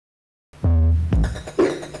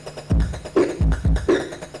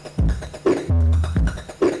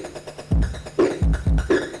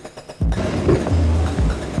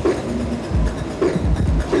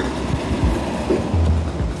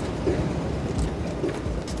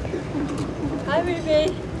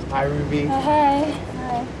Ruby. Hi, Ruby. Hi.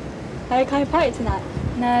 Hi. Are you coming party tonight?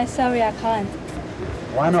 No, sorry, I can't.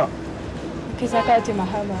 Why not? Because I gotta do my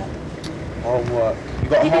homework. Homework. You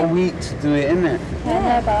got a whole week to do it, innit? Yeah,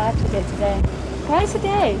 I know, but I have to do it today. Why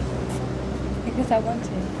today? Because I want to.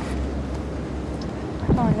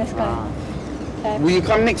 Come on, let's go. Okay. Will you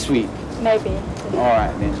come next week? Maybe.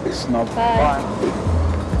 Alright then, snob. Bye.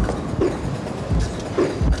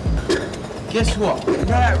 Guess what? You know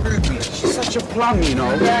that Ruby? She's such a plum, you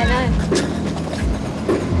know? Yeah, I know.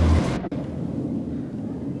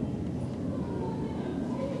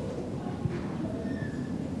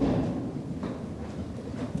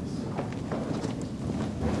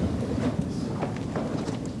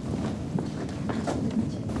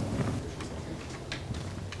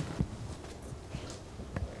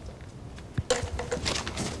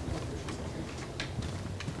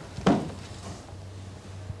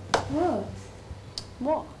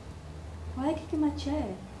 What? Why are you kicking my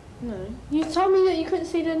chair? No. You told me that you couldn't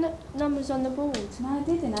see the numbers on the board. No, I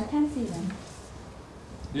didn't. I can see them.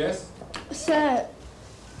 Yes? Sir,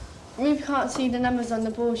 Ruby can't see the numbers on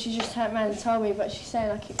the board. She just turned around and told me, but she's saying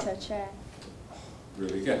I kicked her chair.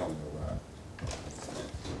 Really, get on with that.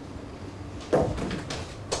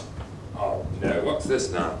 Oh no, what's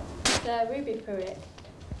this now? Ruby threw it.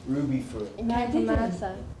 Ruby for it. It came from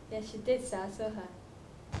Martha. Yeah, she did, sir. I saw her.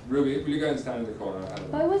 Ruby, will you go and stand in the corner?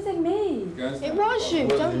 But it wasn't me. Go and stand It in the was corner. you,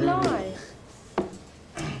 don't lie.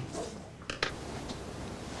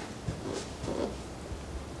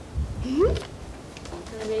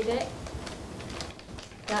 Can I read it?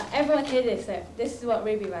 Now, everyone hear this, so this is what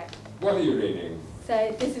Ruby wrote. What are you reading?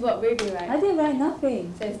 So, this is what Ruby wrote. I didn't write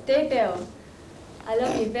nothing. So, dear Bill, I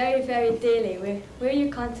love you very, very dearly. Will you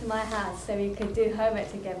come to my house so we could do homework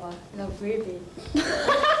together? Love, Ruby.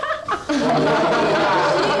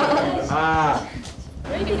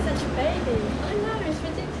 Ruby's such a baby. I know, it's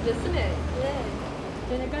ridiculous, isn't it? Yeah.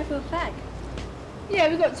 Do you want to go for a fag? Yeah,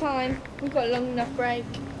 we've got time. We've got a long enough break.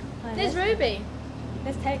 There's Ruby.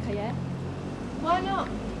 Let's take her, yeah? Why not?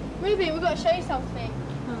 Ruby, we've got to show you something.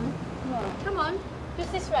 What? Come on.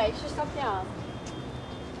 Just this way, it's just up the arm.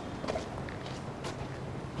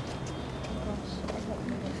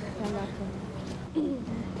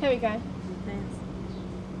 Here we go. Thanks.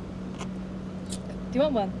 Do you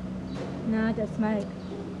want one? No, I don't smoke.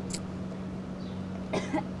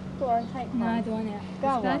 Go on, take one. No, I don't want it. Go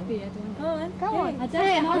It's on. bad for you. I don't want it. Go on. Go on. I don't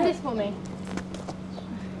Here, smoke. hold this for me.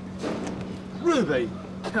 Ruby,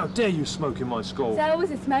 how dare you smoke in my school? So I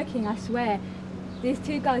wasn't smoking, I swear. These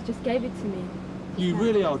two guys just gave it to me. You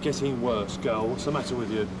really are getting worse, girl. What's the matter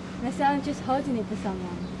with you? And so I'm just holding it for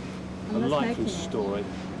someone. I'm A not likely smoking it. story.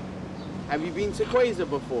 Have you been to Quasar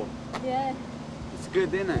before? Yeah. It's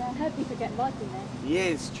good, isn't it? I hope you forget mud in there.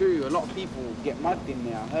 Yeah, it's true. A lot of people get mugged in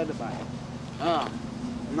there. I heard about it.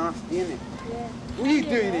 Nasty, innit? Yeah. What are you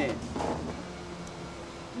doing here?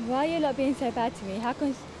 Why are you lot being so bad to me? How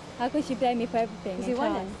can she blame me for everything? Because you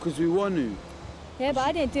want it. Because we want to. Yeah, but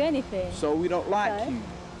I didn't do anything. So we don't like So? you.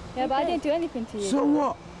 Yeah, but I didn't do anything to you. So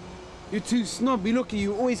what? You're too snobby. Look at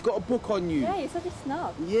you. Always got a book on you. Yeah, you're such a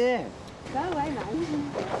snob. Yeah. Go away, man.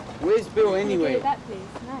 Where's Bill Can you anyway? give it back, please?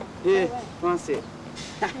 No. Here, Go away. can I sit?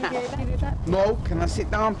 Can you give it back? No, can I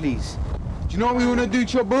sit down, please? Do you know what we want to do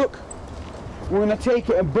to your book? We're going to take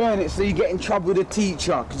it and burn it so you get in trouble with the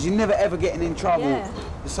teacher, because you're never ever getting in trouble. Yeah.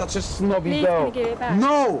 You're such a snobby Please, girl. can you give it back?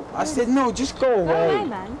 No! I said no, just go away. Go away,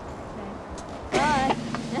 man. Okay. Bye.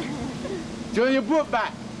 Do you want your book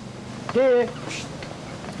back? Here.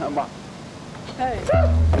 Come on. Hey.